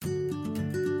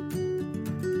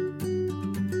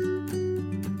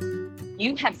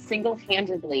You have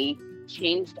single-handedly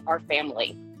changed our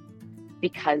family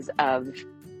because of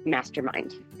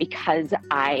Mastermind, because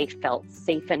I felt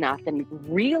safe enough and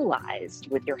realized,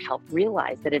 with your help,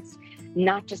 that it's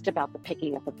not just about the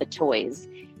picking up of the toys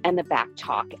and the back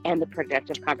talk and the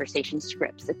productive conversation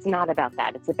scripts. It's not about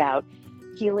that. It's about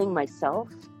healing myself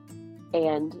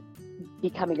and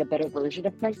becoming a better version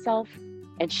of myself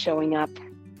and showing up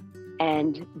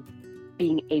and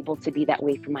being able to be that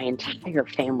way for my entire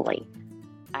family.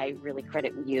 I really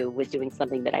credit you with doing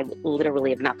something that I literally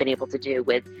have not been able to do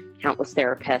with countless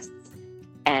therapists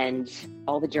and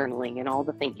all the journaling and all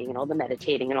the thinking and all the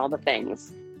meditating and all the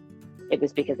things. It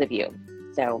was because of you.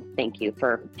 So thank you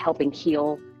for helping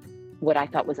heal what I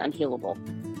thought was unhealable.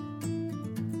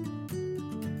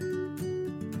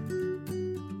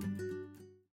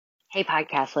 Hey,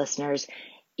 podcast listeners,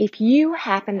 if you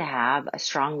happen to have a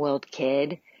strong-willed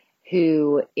kid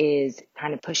who is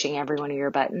kind of pushing every one of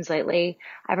your buttons lately,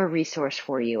 I have a resource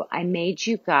for you. I made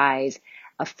you guys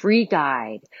a free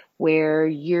guide where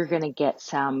you're going to get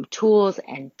some tools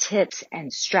and tips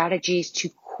and strategies to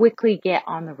quickly get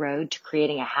on the road to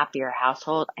creating a happier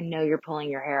household. I know you're pulling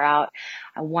your hair out.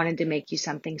 I wanted to make you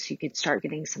something so you could start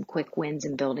getting some quick wins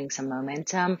and building some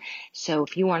momentum. So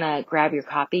if you want to grab your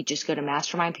copy, just go to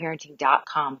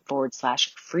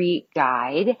mastermindparenting.com/free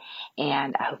guide,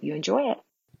 and I hope you enjoy it.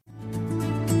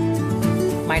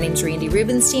 My name's Randy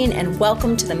Rubenstein, and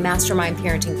welcome to the Mastermind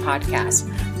Parenting Podcast,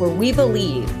 where we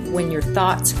believe when your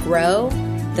thoughts grow,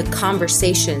 the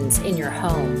conversations in your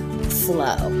home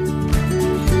flow.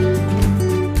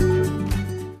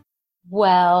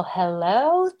 Well,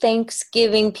 hello,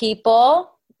 Thanksgiving people.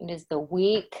 It is the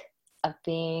week of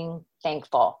being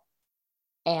thankful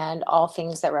and all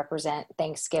things that represent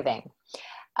Thanksgiving.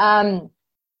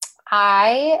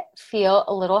 I feel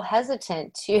a little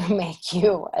hesitant to make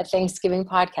you a Thanksgiving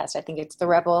podcast. I think it's the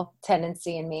rebel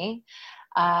tendency in me.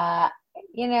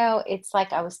 It's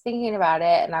like I was thinking about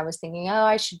it and I was thinking,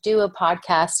 I should do a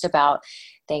podcast about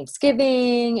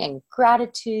Thanksgiving and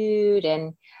gratitude.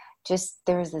 And just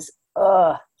there's this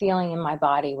feeling in my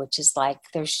body, which is like,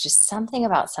 there's just something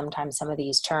about sometimes some of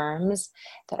these terms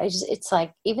that it's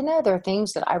like, even though there are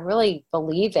things that I really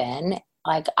believe in,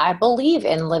 like I believe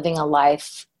in living a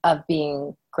life of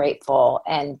being grateful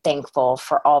and thankful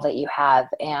for all that you have.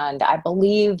 And I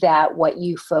believe that what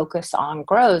you focus on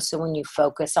grows. So when you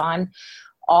focus on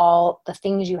all the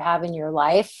things you have in your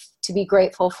life to be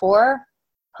grateful for,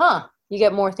 you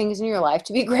get more things in your life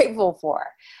to be grateful for.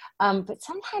 But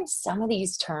sometimes some of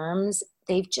these terms,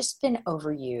 they've just been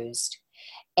overused.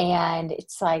 And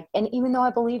it's like, and even though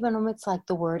I believe in them, it's like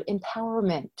the word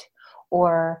empowerment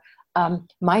or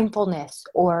mindfulness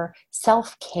or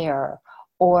self-care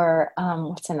or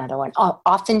what's another one?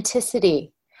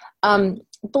 Authenticity.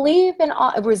 Believe in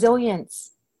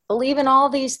resilience. Believe in all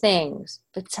these things,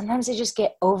 but sometimes they just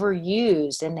get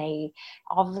overused and they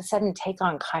all of a sudden take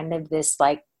on kind of this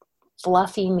like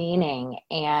fluffy meaning,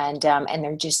 and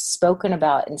they're just spoken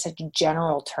about in such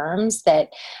general terms that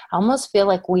I almost feel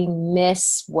like we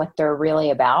miss what they're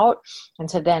really about. And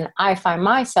so then I find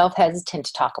myself hesitant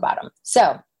to talk about them.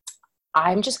 So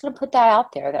I'm just going to put that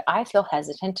out there that I feel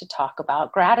hesitant to talk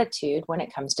about gratitude when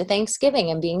it comes to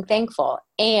Thanksgiving and being thankful.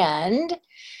 And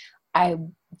I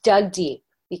dug deep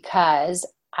because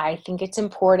I think it's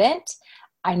important.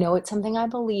 I know it's something I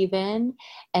believe in.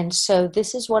 And so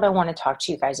this is what I want to talk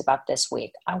to you guys about this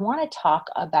week. I want to talk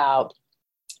about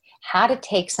how to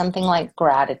take something like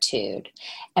gratitude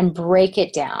and break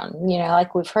it down.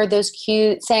 Like we've heard those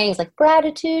cute sayings like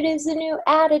gratitude is the new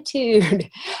attitude.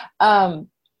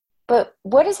 But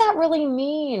what does that really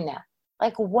mean?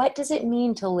 Like, what does it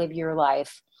mean to live your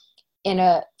life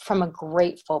from a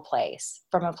grateful place,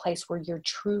 from a place where you're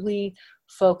truly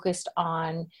focused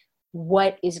on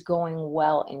what is going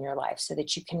well in your life so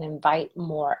that you can invite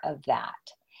more of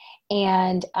that.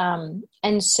 And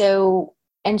so,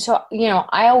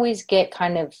 I always get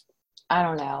kind of, I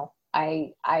don't know,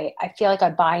 I feel like I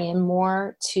buy in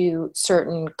more to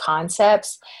certain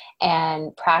concepts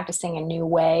and practicing a new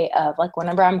way of like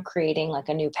whenever I'm creating like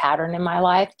a new pattern in my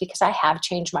life, because I have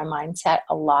changed my mindset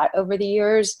a lot over the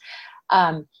years.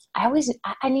 Maybe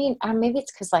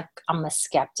it's because like I'm a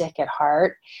skeptic at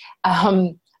heart.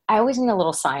 I always need a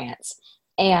little science.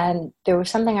 And there was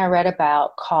something I read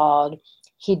about called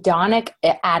hedonic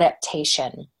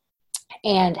adaptation.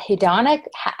 And hedonic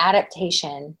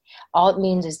adaptation, all it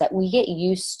means is that we get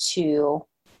used to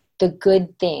the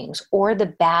good things or the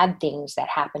bad things that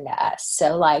happen to us.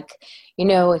 So like,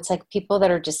 it's like people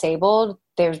that are disabled,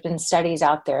 there's been studies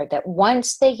out there that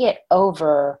once they get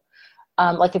over,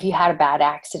 like if you had a bad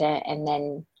accident and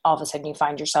then all of a sudden you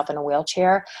find yourself in a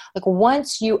wheelchair. Like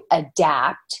once you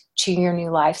adapt to your new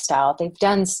lifestyle, they've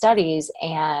done studies,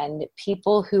 and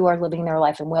people who are living their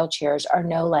life in wheelchairs are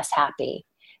no less happy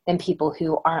than people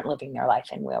who aren't living their life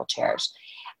in wheelchairs.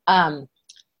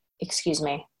 Excuse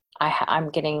me. I'm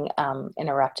getting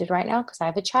interrupted right now because I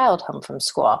have a child home from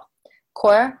school.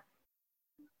 Cora?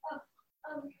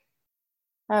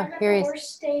 Oh, here he is.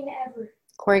 Worst stain ever.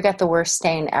 Corey got the worst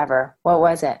stain ever. What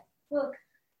was it? Look.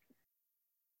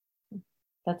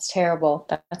 That's terrible.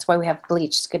 That's why we have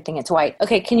bleach. It's a good thing it's white.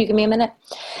 Okay, can you give me a minute?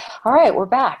 All right, we're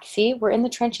back. See, we're in the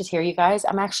trenches here, you guys.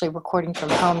 I'm actually recording from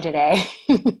home today.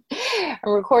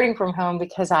 I'm recording from home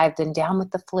because I've been down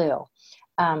with the flu.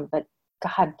 But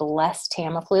God bless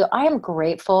Tamiflu. I am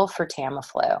grateful for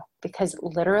Tamiflu because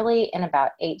literally in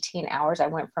about 18 hours, I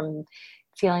went from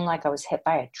feeling like I was hit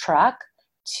by a truck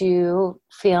to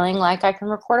feeling like I can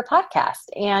record a podcast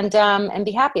and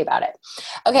be happy about it.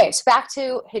 Okay, so back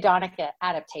to hedonic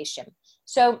adaptation.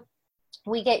 So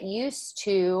we get used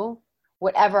to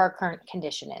whatever our current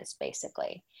condition is,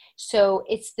 basically. So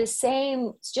it's the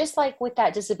same, it's just like with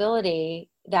that disability,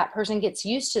 that person gets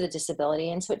used to the disability,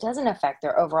 and so it doesn't affect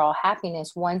their overall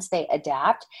happiness once they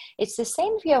adapt. It's the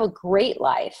same if you have a great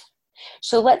life.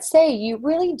 So let's say you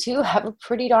really do have a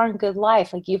pretty darn good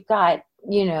life. Like you've got,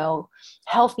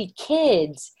 healthy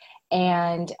kids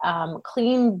and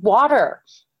clean water,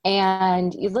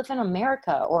 and you live in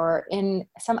America or in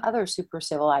some other super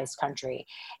civilized country,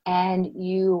 and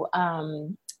you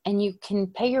can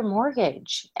pay your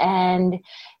mortgage, and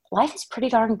life is pretty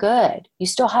darn good. You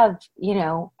still have,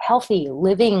 healthy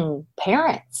living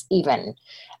parents even.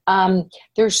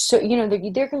 There's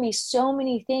there can be so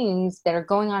many things that are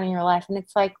going on in your life, and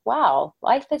it's like, wow,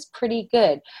 life is pretty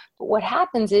good. But what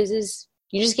happens is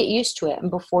you just get used to it, and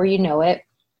before you know it,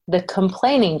 the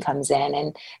complaining comes in.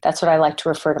 And that's what I like to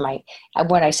refer to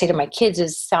when I say to my kids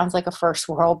is sounds like a first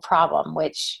world problem,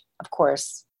 which of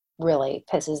course really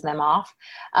pisses them off.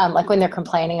 Like when they're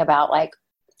complaining about like,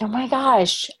 oh my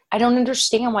gosh, I don't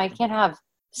understand why I can't have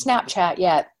Snapchat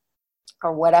yet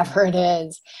or whatever it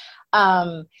is.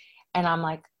 And I'm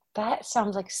like, that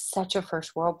sounds like such a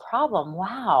first world problem.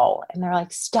 Wow. And they're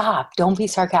like, stop, don't be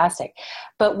sarcastic.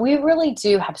 But we really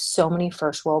do have so many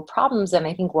first world problems. And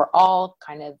I think we're all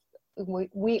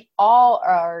we all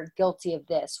are guilty of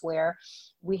this, where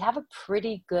we have a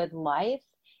pretty good life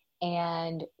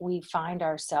and we find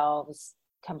ourselves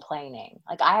complaining.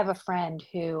 Like I have a friend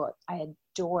who I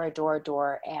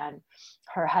adore, and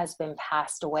her husband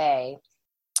passed away.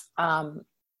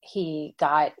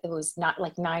 It was not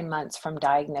like 9 months from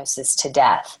diagnosis to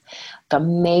death.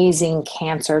 Amazing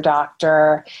cancer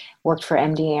doctor, worked for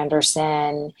MD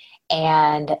Anderson,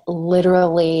 and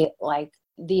literally like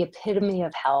the epitome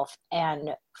of health.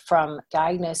 And from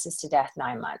diagnosis to death,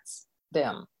 9 months,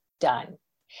 boom, done.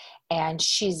 And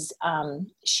she's an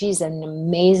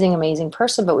amazing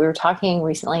person. But we were talking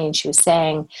recently, and she was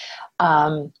saying,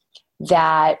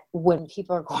 that when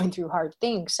people are going through hard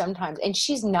things sometimes, and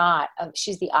she's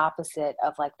the opposite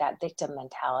of like that victim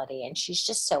mentality. And she's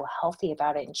just so healthy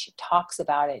about it. And she talks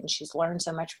about it, and she's learned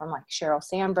so much from like Sheryl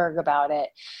Sandberg about it.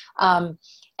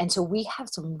 And so we have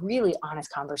some really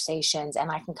honest conversations,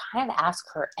 and I can kind of ask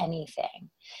her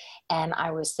anything. And I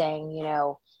was saying,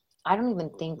 I don't even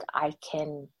think I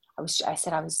can, I'm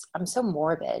so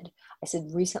morbid. I said,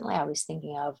 recently I was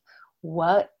thinking of,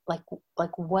 what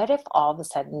if all of a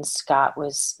sudden Scott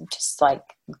was just like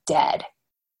dead?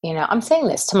 I'm saying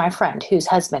this to my friend whose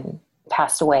husband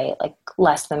passed away like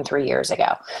less than 3 years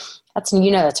ago. That's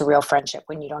a real friendship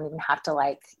when you don't even have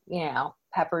to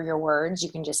pepper your words. You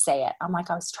can just say it. I'm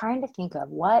like, I was trying to think of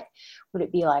what would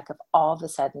it be like if all of a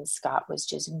sudden Scott was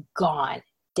just gone,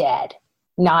 dead,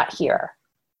 not here.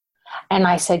 And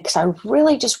I said, because I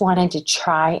really just wanted to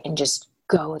try and just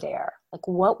go there. Like,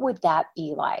 what would that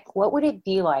be like? What would it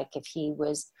be like if he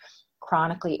was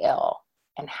chronically ill?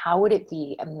 And how would it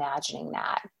be imagining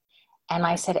that? And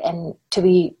I said, and to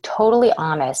be totally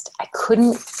honest, I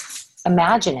couldn't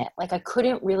imagine it. Like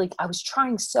I was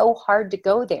trying so hard to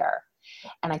go there,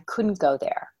 and I couldn't go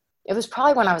there. It was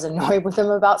probably when I was annoyed with him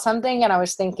about something, and I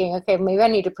was thinking, okay, maybe I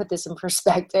need to put this in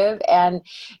perspective, and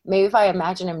maybe if I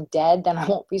imagine him dead, then I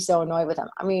won't be so annoyed with him.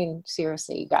 I mean,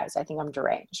 seriously, you guys, I think I'm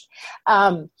deranged.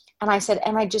 And I said,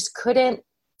 and I just couldn't.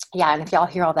 Yeah, and if y'all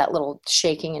hear all that little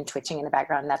shaking and twitching in the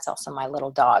background, that's also my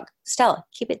little dog. Stella,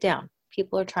 keep it down.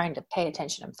 People are trying to pay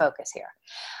attention and focus here.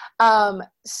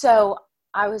 So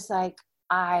I was like,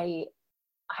 I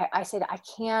said, I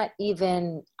couldn't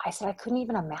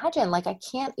even imagine, like, I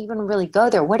can't even really go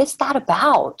there. What is that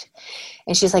about?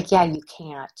 And she's like, yeah, you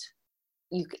can't.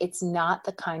 it's not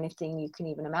the kind of thing you can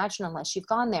even imagine unless you've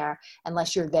gone there,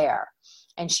 unless you're there.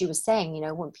 And she was saying, you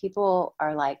know, when people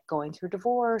are like going through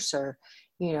divorce or,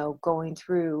 you know, going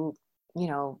through, you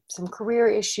know, some career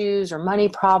issues or money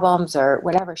problems or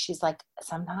whatever, she's like,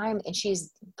 sometimes, and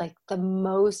she's like the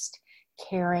most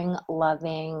caring,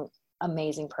 loving,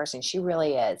 amazing person. She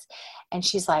really is. And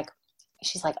she's like,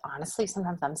 honestly,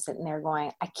 sometimes I'm sitting there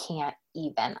going, I cannot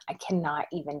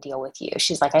even deal with you.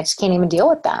 She's like, I just can't even deal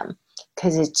with them.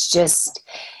 Cause it's just,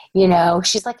 you know,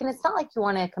 she's like, and it's not like you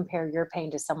want to compare your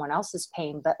pain to someone else's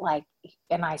pain, but like,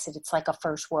 and I said, it's like a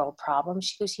first world problem.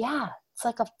 She goes, yeah, it's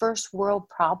like a first world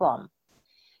problem.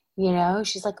 You know,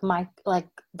 she's like, like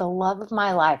the love of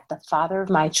my life, the father of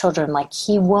my children, like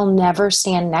he will never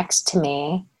stand next to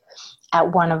me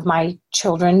at one of my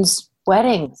children's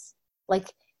weddings,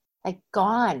 like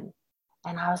gone.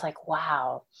 And I was like,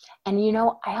 wow. And, you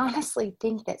know, I honestly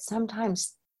think that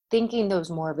sometimes thinking those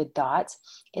morbid thoughts,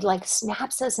 it like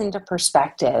snaps us into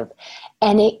perspective,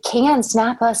 and it can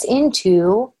snap us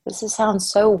into,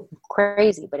 sounds so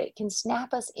crazy, but it can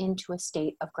snap us into a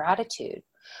state of gratitude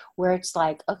where it's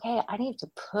like, okay, I need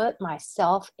to put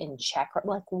myself in check.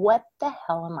 Like, what the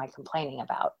hell am I complaining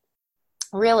about?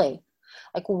 Really?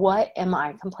 Like, what am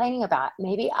I complaining about?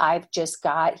 Maybe I've just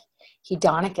got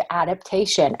hedonic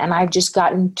adaptation and I've just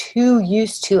gotten too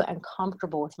used to and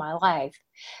comfortable with my life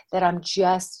that I'm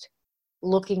just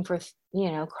looking for,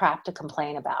 you know, crap to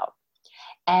complain about.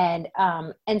 And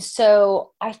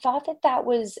so I thought that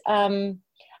was,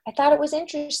 I thought it was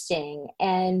interesting.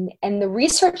 And the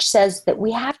research says that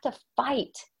we have to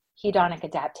fight hedonic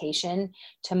adaptation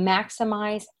to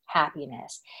maximize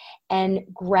happiness. And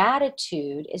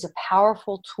gratitude is a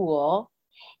powerful tool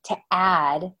to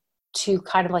add to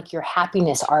kind of like your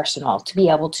happiness arsenal to be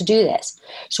able to do this.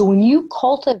 So when you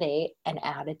cultivate an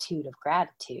attitude of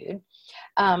gratitude,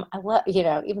 I love, you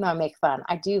know, even though I make fun,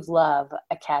 I do love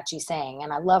a catchy saying,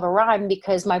 and I love a rhyme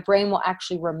because my brain will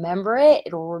actually remember it.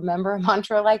 It'll remember a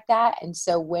mantra like that. And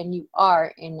so when you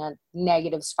are in a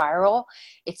negative spiral,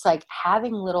 it's like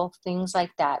having little things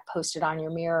like that posted on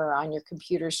your mirror or on your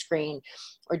computer screen,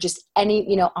 or just any,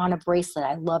 you know, on a bracelet.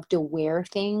 I love to wear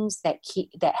things that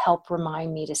help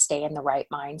remind me to stay in the right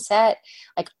mindset.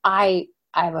 Like I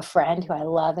have a friend who I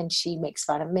love, and she makes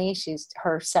fun of me.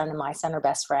 Her son and my son are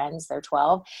best friends. They're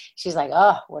 12. She's like,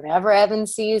 oh, whenever Evan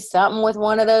sees something with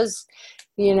one of those,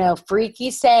 you know,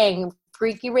 freaky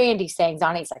Randy sayings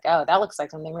on it, he's like, oh, that looks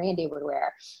like something Randy would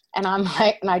wear. And I'm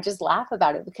like, and I just laugh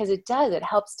about it because it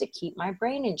helps to keep my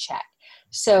brain in check.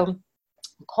 So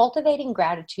cultivating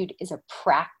gratitude is a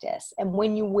practice. And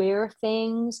when you wear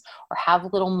things or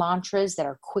have little mantras that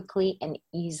are quickly and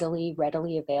easily,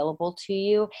 readily available to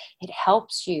you, it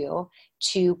helps you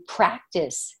to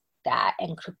practice that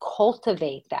and to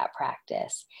cultivate that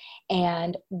practice.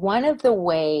 And one of the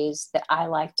ways that I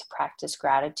like to practice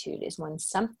gratitude is when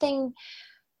something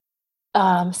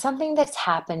that's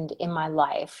happened in my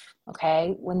life,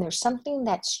 okay, when there's something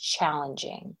that's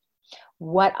challenging,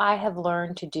 what I have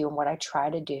learned to do and what I try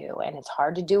to do, and it's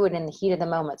hard to do it in the heat of the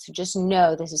moment, so just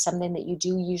know this is something that you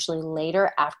do usually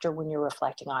later after when you're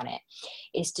reflecting on it,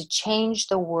 is to change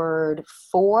the word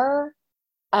to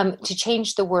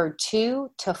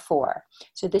for.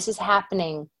 So this is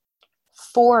happening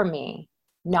for me,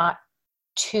 not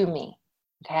to me.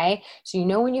 Okay. So, you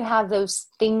know, when you have those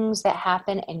things that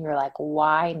happen and you're like,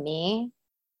 why me?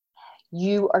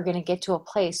 You are going to get to a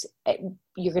place,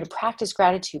 you're going to practice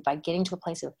gratitude by getting to a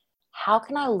place of, how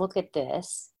can I look at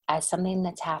this as something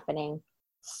that's happening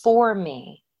for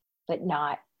me, but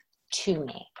not to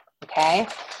me? Okay.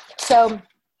 So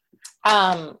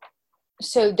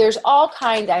there's all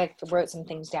kinds, I wrote some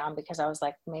things down because I was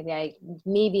like,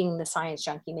 me being the science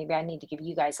junkie, maybe I need to give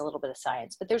you guys a little bit of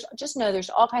science, but there's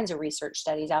all kinds of research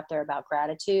studies out there about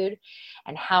gratitude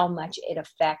and how much it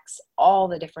affects all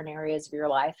the different areas of your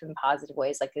life in positive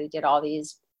ways. Like they did all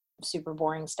these super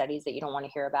boring studies that you don't want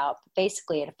to hear about. But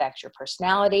basically it affects your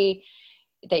personality.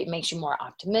 It makes you more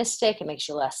optimistic. It makes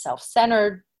you less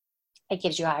self-centered. It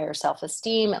gives you higher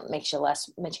self-esteem. It makes you less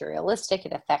materialistic.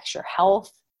 It affects your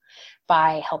health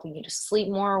by helping you to sleep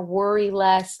more, worry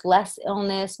less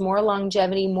illness, more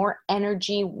longevity, more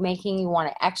energy, making you want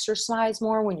to exercise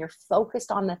more. When you're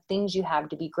focused on the things you have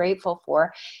to be grateful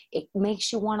for, it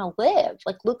makes you want to live.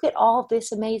 Like, look at all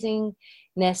this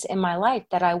amazingness in my life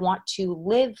that I want to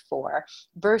live for,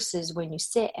 versus when you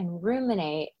sit and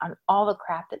ruminate on all the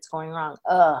crap that's going wrong.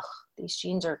 Ugh, these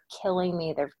jeans are killing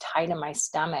me. They're tight in my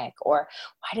stomach. Or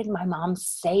why did my mom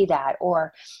say that?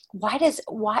 Or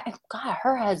God,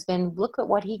 her husband look at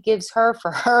what he gives her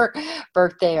for her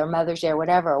birthday or Mother's Day or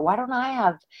whatever. Why don't I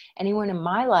have anyone in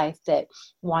my life that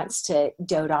wants to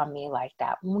dote on me like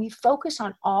that? When we focus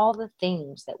on all the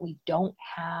things that we don't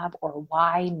have or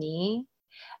why me,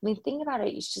 I mean, think about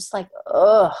it. It's just like,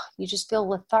 ugh, you just feel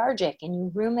lethargic and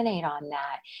you ruminate on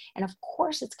that. And of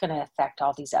course, it's going to affect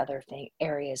all these other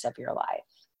areas of your life.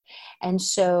 And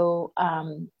so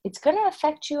it's going to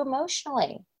affect you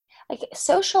emotionally, like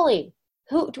socially.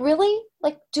 Who really,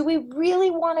 like, do we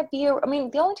really want to be, I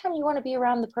mean, the only time you want to be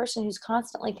around the person who's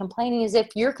constantly complaining is if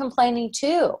you're complaining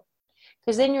too.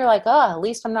 Because then you're like, oh, at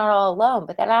least I'm not all alone.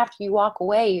 But then after you walk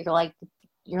away, you're like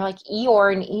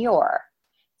Eeyore and Eeyore.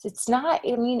 It's not,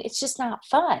 I mean, it's just not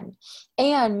fun.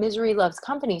 And misery loves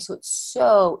company. So it's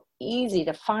so easy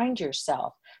to find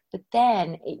yourself. But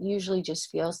then it usually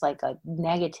just feels like a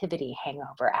negativity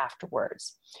hangover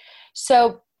afterwards.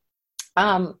 So,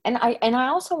 and I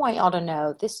also want y'all to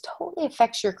know this totally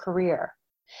affects your career,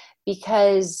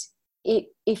 because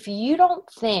if you don't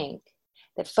think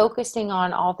that focusing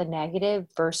on all the negative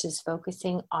versus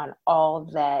focusing on all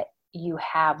that you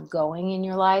have going in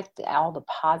your life, all the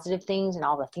positive things and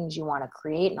all the things you want to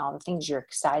create and all the things you're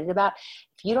excited about,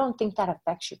 if you don't think that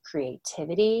affects your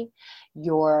creativity,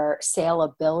 your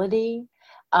saleability,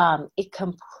 it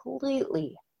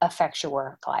completely affects your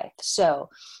work life. So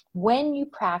when you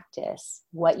practice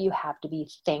what you have to be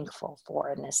thankful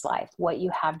for in this life, what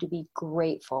you have to be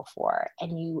grateful for,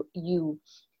 and you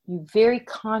very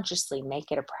consciously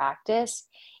make it a practice,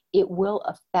 it will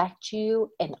affect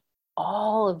you in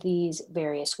all of these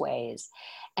various ways.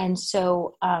 And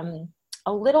so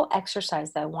a little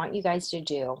exercise that I want you guys to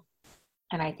do,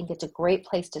 and I think it's a great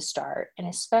place to start, and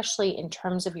especially in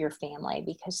terms of your family,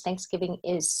 because Thanksgiving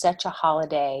is such a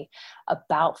holiday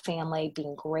about family,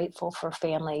 being grateful for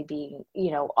family, being,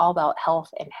 all about health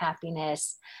and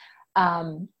happiness.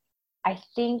 I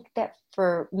think that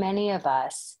for many of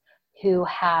us who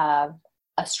have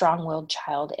a strong-willed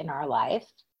child in our life,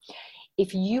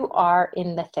 if you are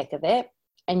in the thick of it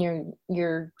and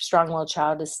your strong-willed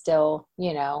child is still,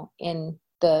 in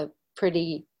the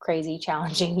pretty crazy,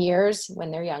 challenging years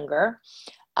when they're younger,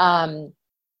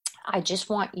 I just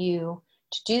want you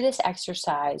to do this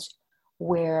exercise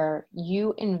where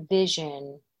you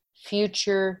envision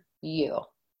future you,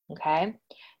 okay?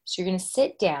 So you're going to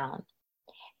sit down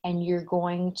and you're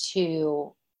going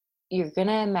to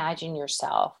imagine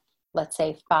yourself, let's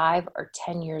say 5 or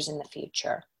 10 years in the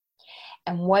future.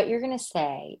 And what you're going to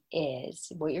say is,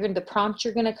 the prompt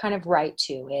you're going to kind of write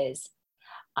to is,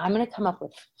 I'm going to come up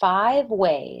with 5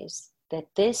 ways that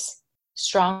this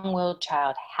strong-willed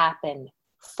child happened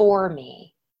for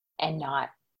me and not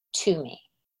to me.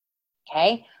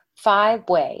 Okay? 5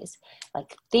 ways.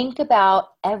 Like, think about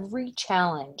every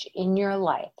challenge in your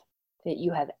life that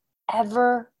you have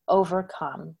ever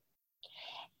overcome,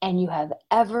 and you have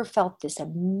ever felt this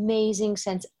amazing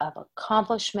sense of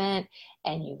accomplishment,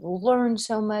 and you learn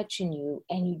so much, and you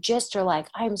just are like,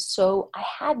 I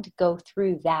had to go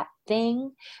through that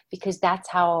thing because that's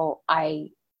how I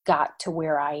got to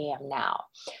where I am now.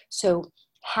 So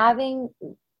having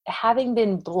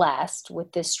been blessed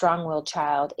with this strong-willed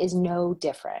child is no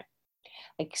different.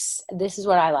 Like, this is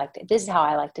how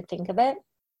I like to think of it,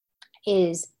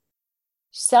 is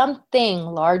something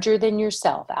larger than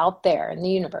yourself out there in the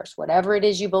universe, whatever it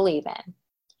is you believe in,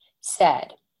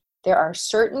 said, there are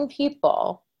certain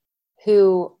people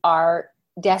who are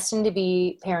destined to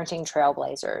be parenting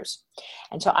trailblazers.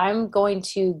 And so I'm going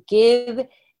to give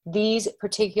these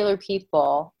particular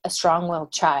people a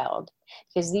strong-willed child,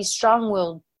 because these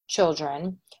strong-willed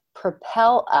children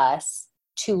propel us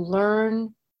to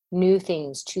learn new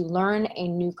things, to learn a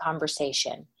new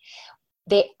conversation.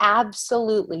 They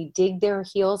absolutely dig their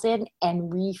heels in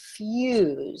and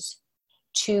refuse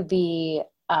to be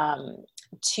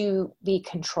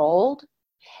controlled.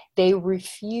 They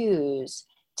refuse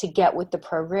to get with the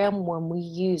program when we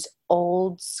use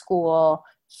old school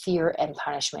fear and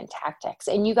punishment tactics.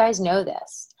 And you guys know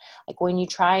this. Like, when you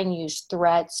try and use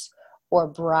threats or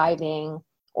bribing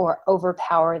or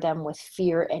overpower them with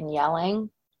fear and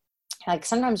yelling, like,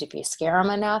 sometimes if you scare them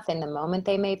enough, in the moment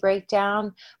they may break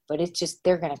down, but it's just,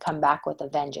 they're going to come back with a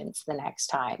vengeance the next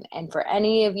time. And for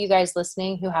any of you guys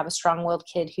listening who have a strong-willed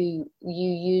kid who you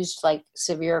used like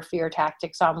severe fear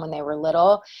tactics on when they were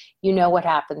little, you know what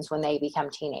happens when they become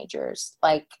teenagers.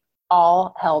 Like,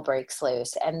 all hell breaks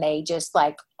loose, and they just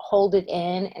like hold it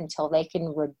in until they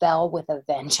can rebel with a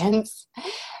vengeance,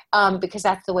 because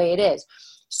that's the way it is.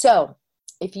 So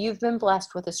if you've been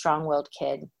blessed with a strong-willed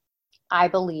kid, I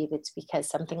believe it's because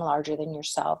something larger than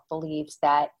yourself believes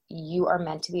that you are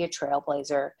meant to be a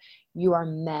trailblazer. You are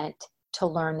meant to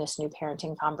learn this new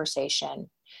parenting conversation.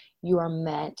 You are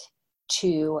meant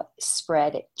to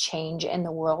spread change in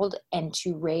the world and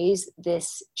to raise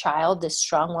this child, this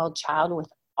strong-willed child, with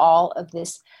all of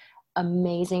this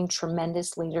amazing,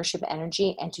 tremendous leadership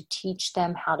energy, and to teach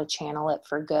them how to channel it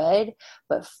for good.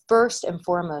 But first and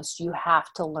foremost, you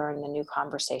have to learn the new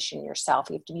conversation yourself.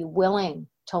 You have to be willing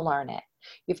to learn it.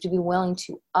 You have to be willing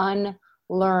to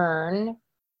unlearn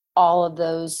all of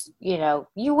those,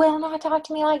 you will not talk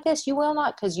to me like this. You will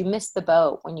not, because you miss the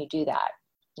boat when you do that.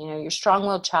 Your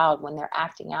strong-willed child, when they're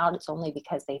acting out, it's only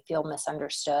because they feel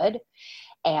misunderstood.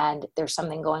 And there's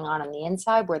something going on the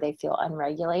inside where they feel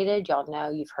unregulated. Y'all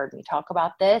know, you've heard me talk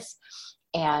about this.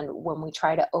 And when we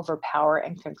try to overpower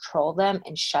and control them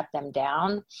and shut them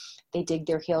down, they dig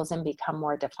their heels and become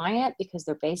more defiant, because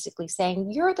they're basically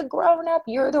saying, you're the grown-up,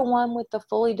 you're the one with the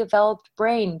fully developed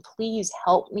brain. Please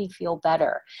help me feel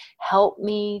better. Help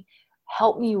me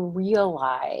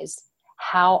realize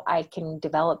how I can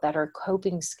develop better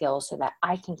coping skills so that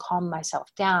I can calm myself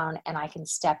down and I can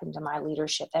step into my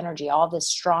leadership energy. All this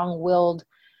strong-willed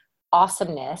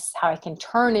awesomeness, how I can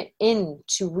turn it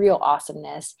into real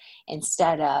awesomeness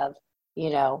instead of,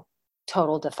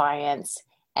 total defiance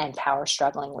and power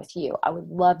struggling with you. I would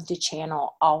love to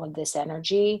channel all of this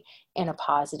energy in a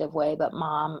positive way, but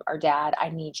mom or dad, I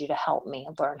need you to help me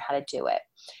learn how to do it.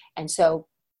 And so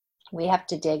we have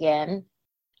to dig in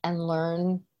and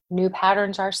learn new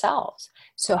patterns ourselves.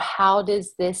 So how did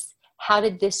this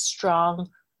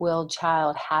strong-willed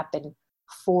child happen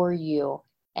for you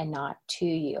and not to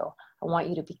you? I want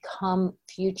you to become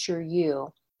future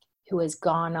you who has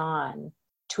gone on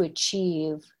to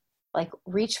achieve,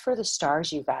 reach for the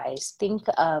stars, you guys. Think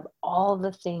of all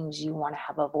the things you want to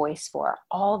have a voice for,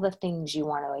 all the things you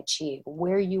want to achieve,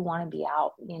 where you want to be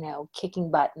out, kicking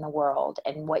butt in the world,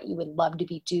 and what you would love to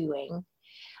be doing.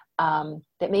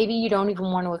 That maybe you don't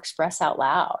even want to express out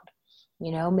loud.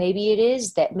 Maybe it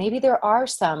is that maybe there are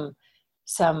some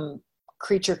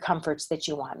creature comforts that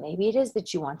you want. Maybe it is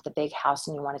that you want the big house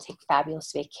and you want to take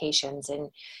fabulous vacations and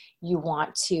you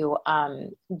want to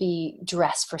be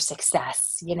dressed for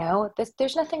success.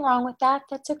 There's nothing wrong with that.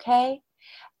 That's okay.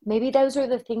 Maybe those are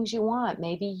the things you want.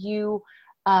 Maybe you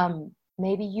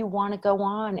want to go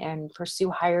on and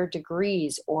pursue higher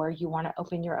degrees, or you want to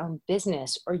open your own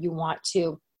business, or you want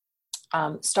to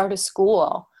start a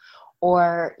school,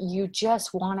 or you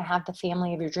just want to have the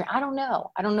family of your dream. I don't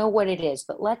know what it is,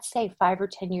 but let's say 5 or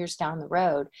 10 years down the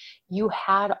road, you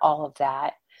had all of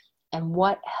that. And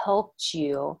what helped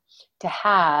you to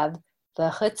have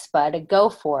the chutzpah to go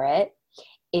for it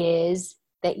is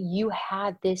that you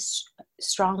had this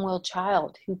strong-willed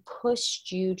child who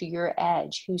pushed you to your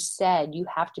edge, who said you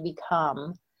have to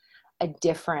become a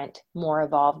different, more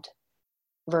evolved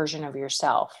version of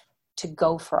yourself to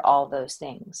go for all those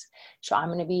things. So I'm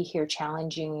going to be here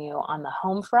challenging you on the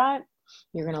home front.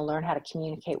 You're going to learn how to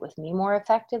communicate with me more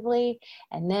effectively.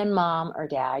 And then mom or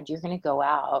dad, you're going to go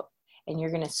out and you're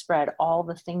going to spread all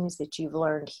the things that you've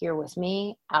learned here with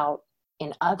me out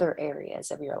in other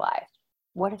areas of your life.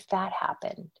 What if that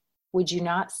happened? Would you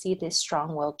not see this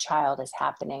strong-willed child as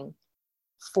happening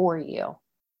for you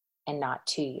and not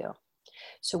to you?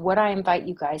 So what I invite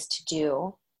you guys to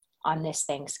do on this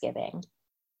Thanksgiving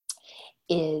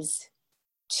is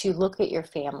to look at your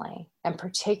family, and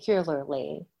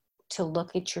particularly to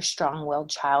look at your strong-willed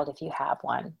child if you have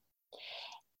one,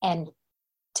 and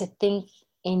to think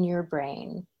in your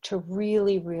brain, to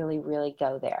really, really, really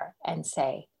go there and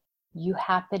say, you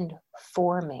happened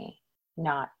for me,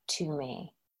 not to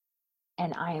me.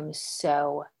 And I am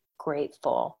so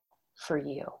grateful for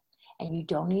you. And you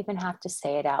don't even have to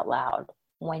say it out loud.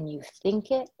 When you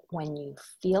think it, when you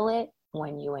feel it,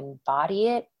 when you embody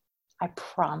it, I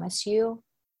promise you,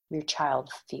 your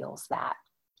child feels that.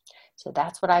 So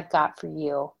that's what I've got for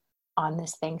you on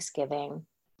this Thanksgiving.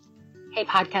 Hey,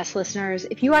 podcast listeners,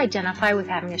 if you identify with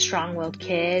having a strong-willed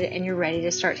kid and you're ready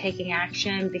to start taking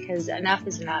action, because enough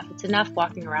is enough. It's enough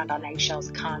walking around on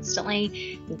eggshells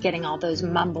constantly and getting all those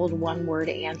mumbled one-word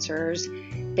answers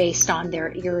based on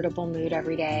their irritable mood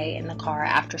every day in the car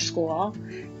after school.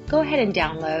 Go ahead and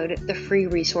download the free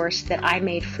resource that I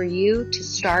made for you to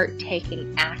start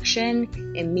taking action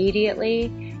immediately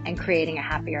and creating a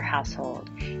happier household.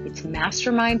 It's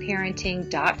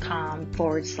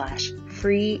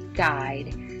mastermindparenting.com/free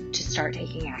guide to start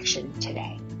taking action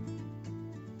today.